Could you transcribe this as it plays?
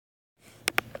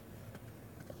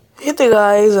Hey there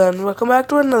guys and welcome back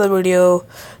to another video.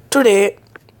 Today,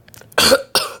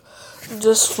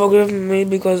 just forgive me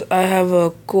because I have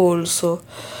a cold. So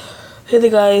hey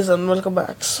there guys and welcome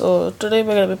back. So today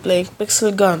we're gonna be playing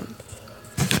Pixel Gun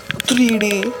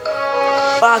 3D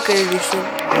Arcade Edition.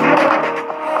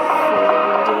 So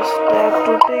we'll just have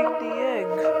to take the egg.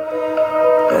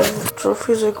 And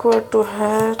trophies required to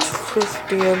hatch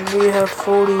 50 and we have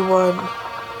 41.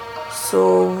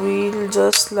 So we'll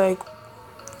just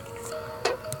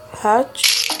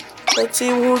hatch. Let's see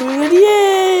who do we get.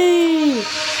 Yay!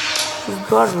 We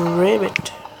got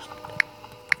Rabbit.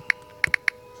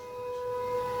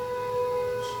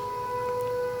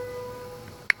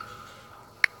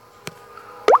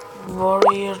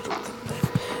 Warrior.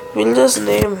 We'll just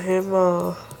name him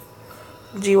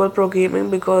G1 Pro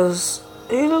Gaming because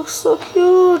he looks so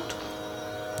cute.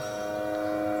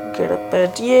 Get a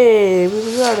pet. Yay!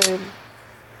 We got him.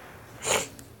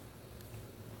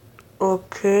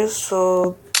 Okay,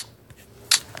 so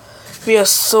we are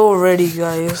so ready,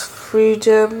 guys. Free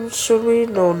gems, should we?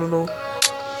 No.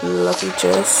 Lucky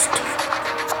chest.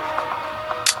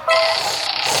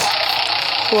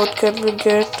 What can we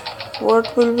get?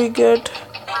 What will we get?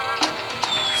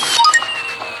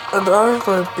 An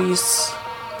armor piece.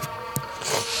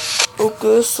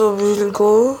 Okay, so we'll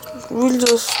go. We'll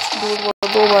just do it.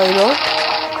 Why not?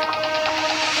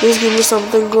 Please give me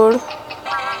something good.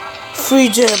 Free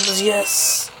gems,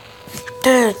 yes.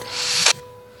 10.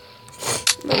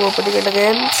 I'm opening it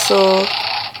again. So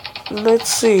let's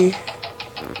see.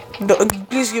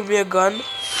 Please give me a gun.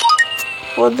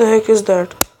 What the heck is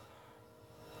that?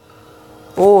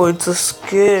 Oh, it's a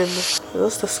skin.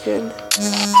 That's the skin.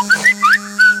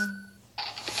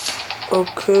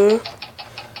 Okay.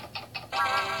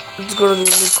 It's gonna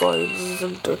give me coins,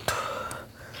 isn't it?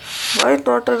 Why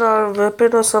not an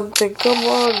weapon or something? Come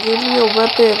on, give me a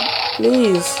weapon,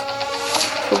 please.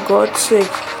 For God's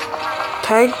sake.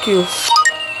 Thank you.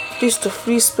 At least a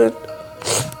free spin.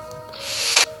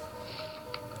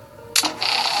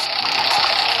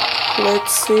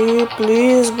 Let's see,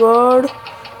 please, God.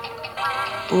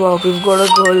 Wow, we've got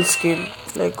a girl skin.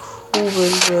 Like, who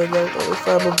will wear that if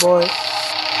I'm a boy?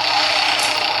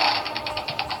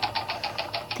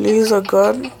 Please, a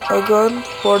gun. A gun.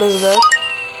 What is that?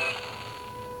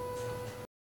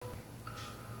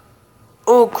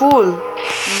 Oh, cool.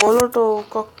 Molotov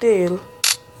cocktail.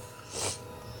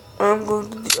 I'm going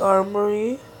to the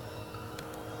armory.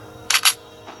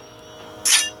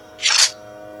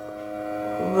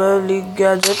 Valley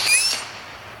gadgets.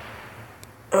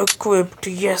 Equipped.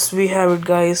 Yes, we have it,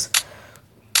 guys.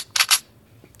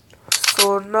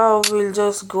 So now we'll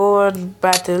just go and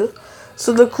battle.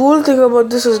 So the cool thing about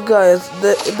this is, guys,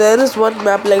 there is one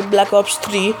map like Black Ops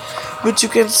 3 which you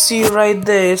can see right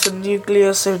there. It's a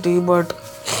nuclear city, but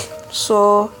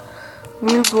so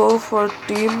we'll go for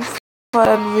team fight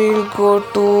and we'll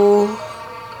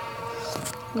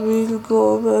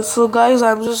go. So guys,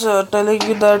 I'm just telling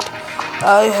you that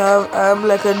I'm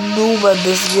like a noob at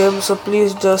this game, so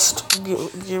please just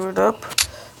give it up.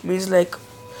 Means like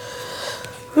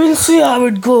we'll see how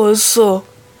it goes. So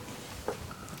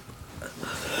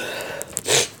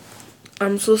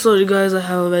I'm so sorry, guys. I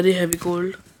have a very heavy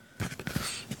cold.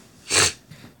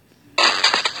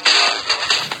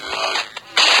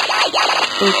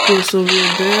 Okay, so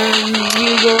we're there.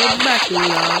 We'll go back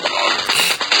now.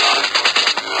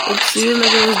 It seems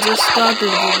like it was just started.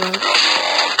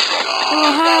 Oh,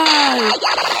 hi!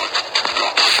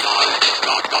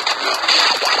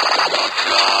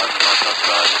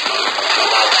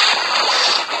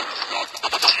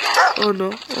 Oh no.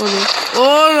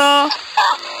 Oh no!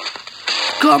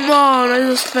 Come on! I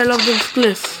just fell off the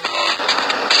cliff.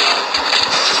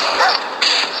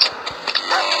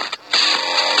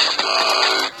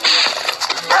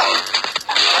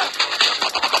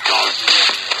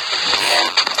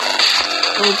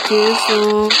 Okay,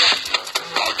 so...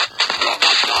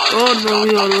 Oh no, we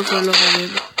almost fell off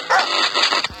again.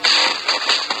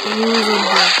 Who's in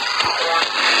there?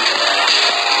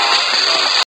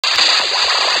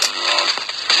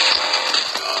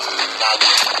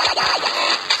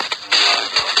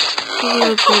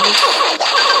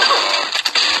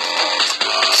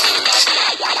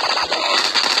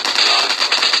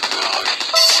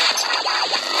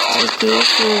 Okay,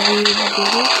 so we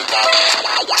got it.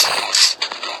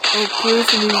 Okay,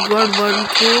 so we got one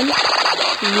kill.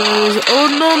 Oh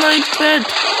no, my pet!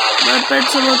 My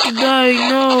pet's about to die,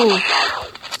 no!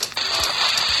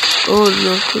 Oh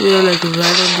no, we are like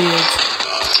right on the edge.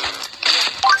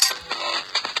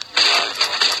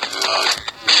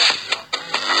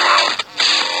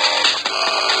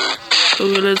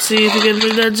 Okay, let's see if we can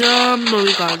make that jump. No,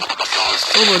 we can't.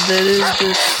 Oh, but there is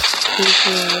this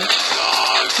creature.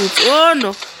 Oh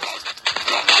no!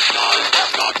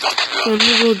 Can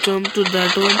we go jump to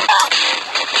that one?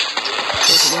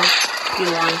 But not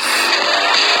kill this.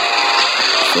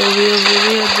 So we are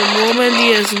winning at the moment.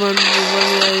 Yes, one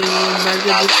guy might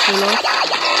get this full off.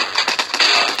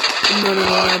 No, I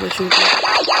have a shooter.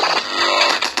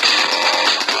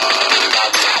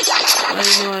 I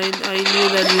know, I knew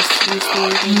that we stole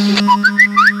it.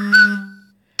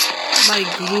 My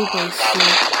group, I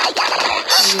swear.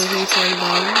 Okay, he fell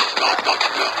down.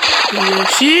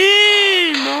 Yoshi!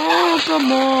 No,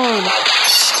 come on.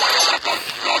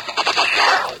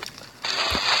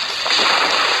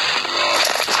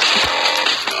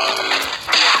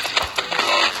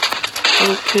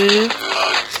 Okay.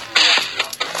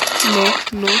 No.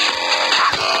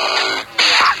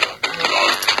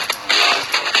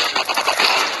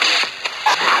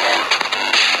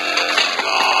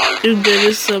 If there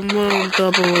is someone on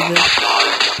top over there,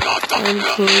 I'm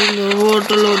throwing a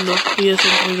water alone. No. Yes,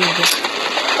 I'm throwing it there.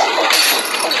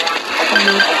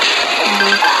 No.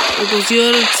 It was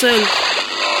here itself.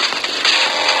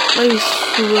 I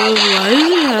swear,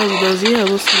 does he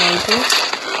have a sniper?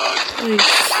 I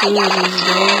swear he's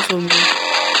down somewhere.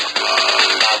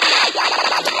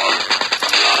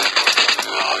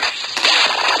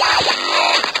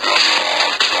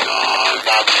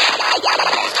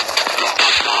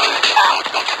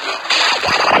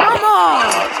 Come on!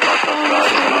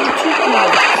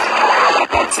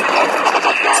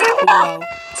 Wow.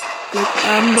 Like,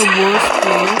 I'm the worst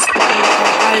player.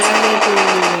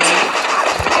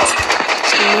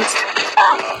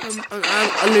 I'm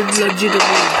a little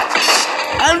legitimate.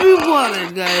 And we won it,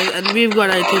 guys. And we've got,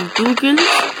 I think, 2 kills.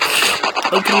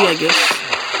 Or 3, I guess.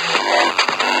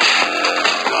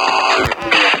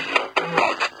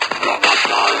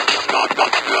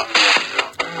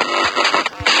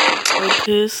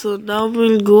 Okay, so now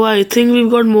we'll go. I think we've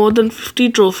got more than 50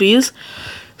 trophies.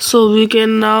 So we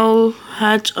can now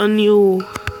hatch a new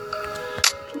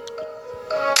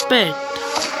pet.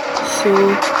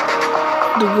 So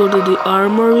to go to the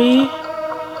armory.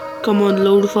 Come on,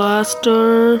 load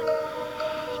faster.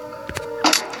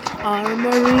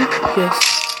 Armory. Yes.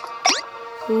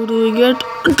 Who do we get?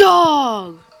 A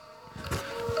dog!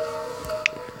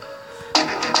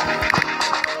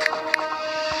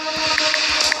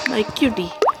 My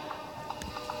cutie.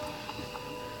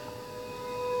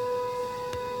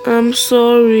 I'm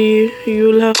sorry.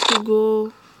 You'll have to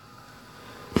go.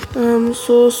 I'm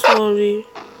so sorry.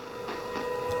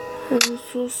 I'm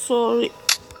so sorry.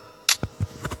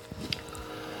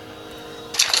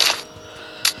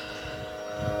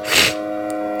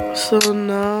 So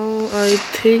now I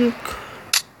think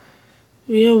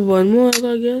we have one more egg,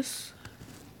 I guess.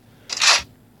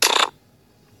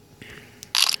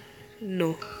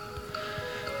 No.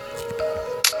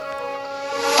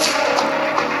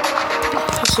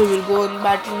 So we'll go on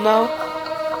battle now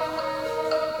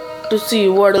to see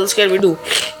what else can we do.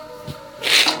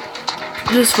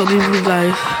 Just forgive me,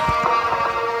 guys.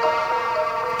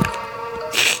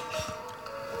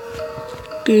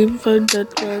 Team fight,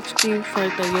 deathmatch, team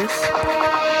fight, I guess.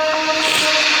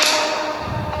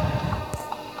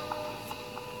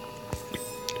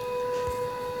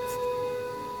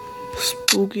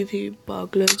 Spooky theme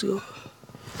park, let's go.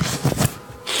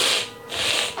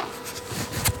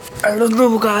 I don't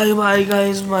know why,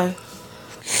 guys.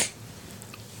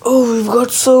 Oh, we've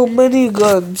got so many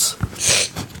guns.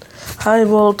 High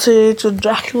voltage,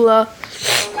 Dracula,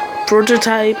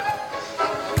 prototype.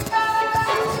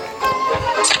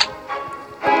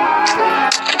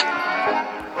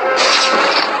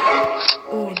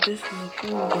 Oh, this is a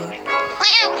cool gun.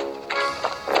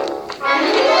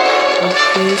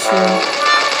 Okay, so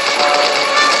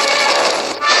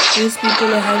these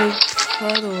people are having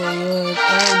fun over here. I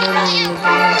don't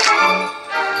know.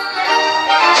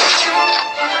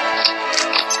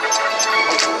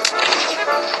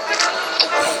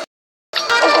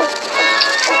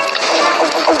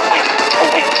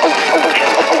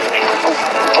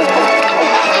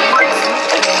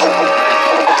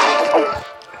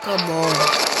 Come on.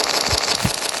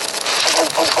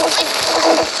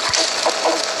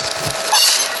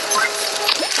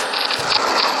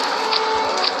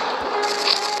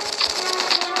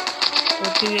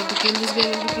 Okay, we have to kill this guy,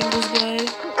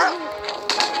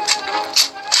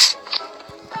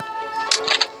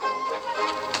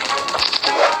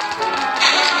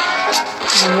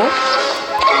 What?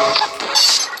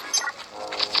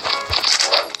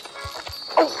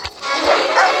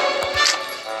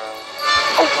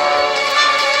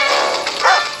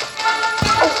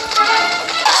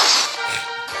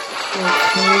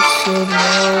 Okay, so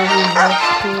now we have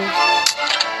to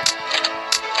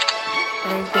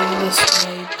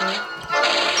sniper.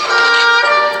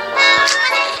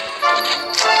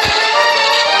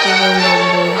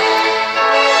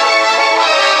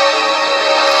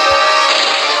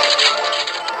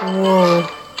 Whoa,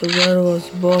 that was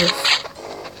boss.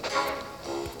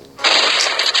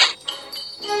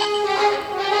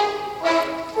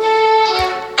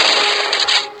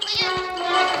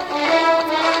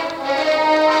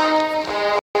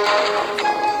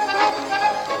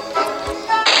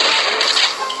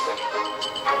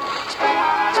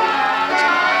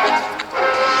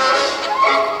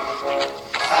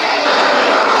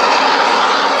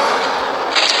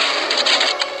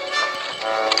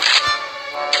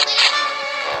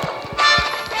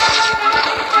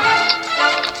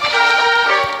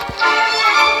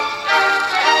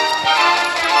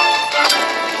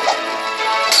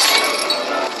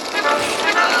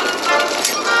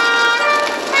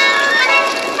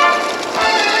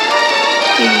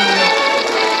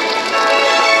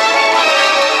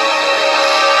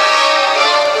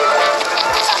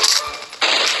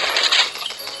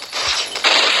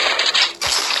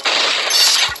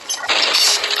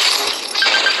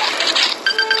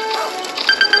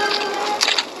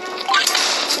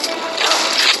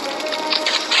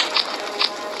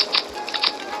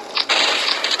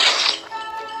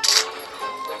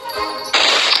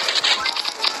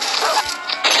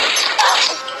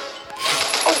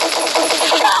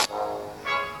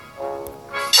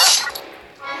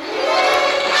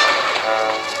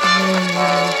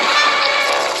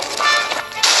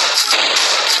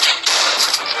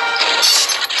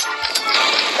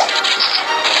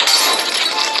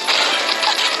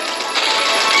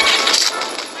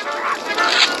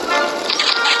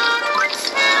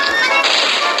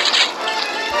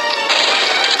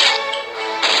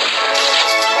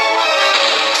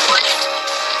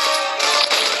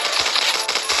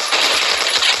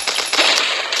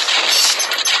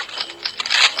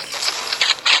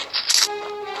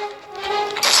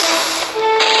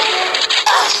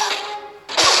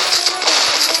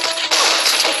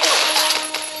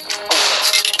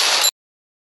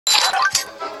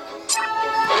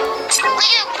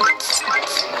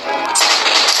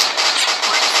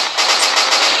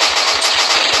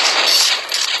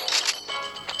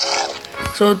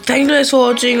 So thank you guys for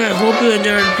watching. I hope you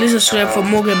enjoyed. Please subscribe for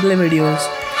more gameplay videos.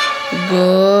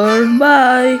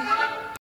 Goodbye.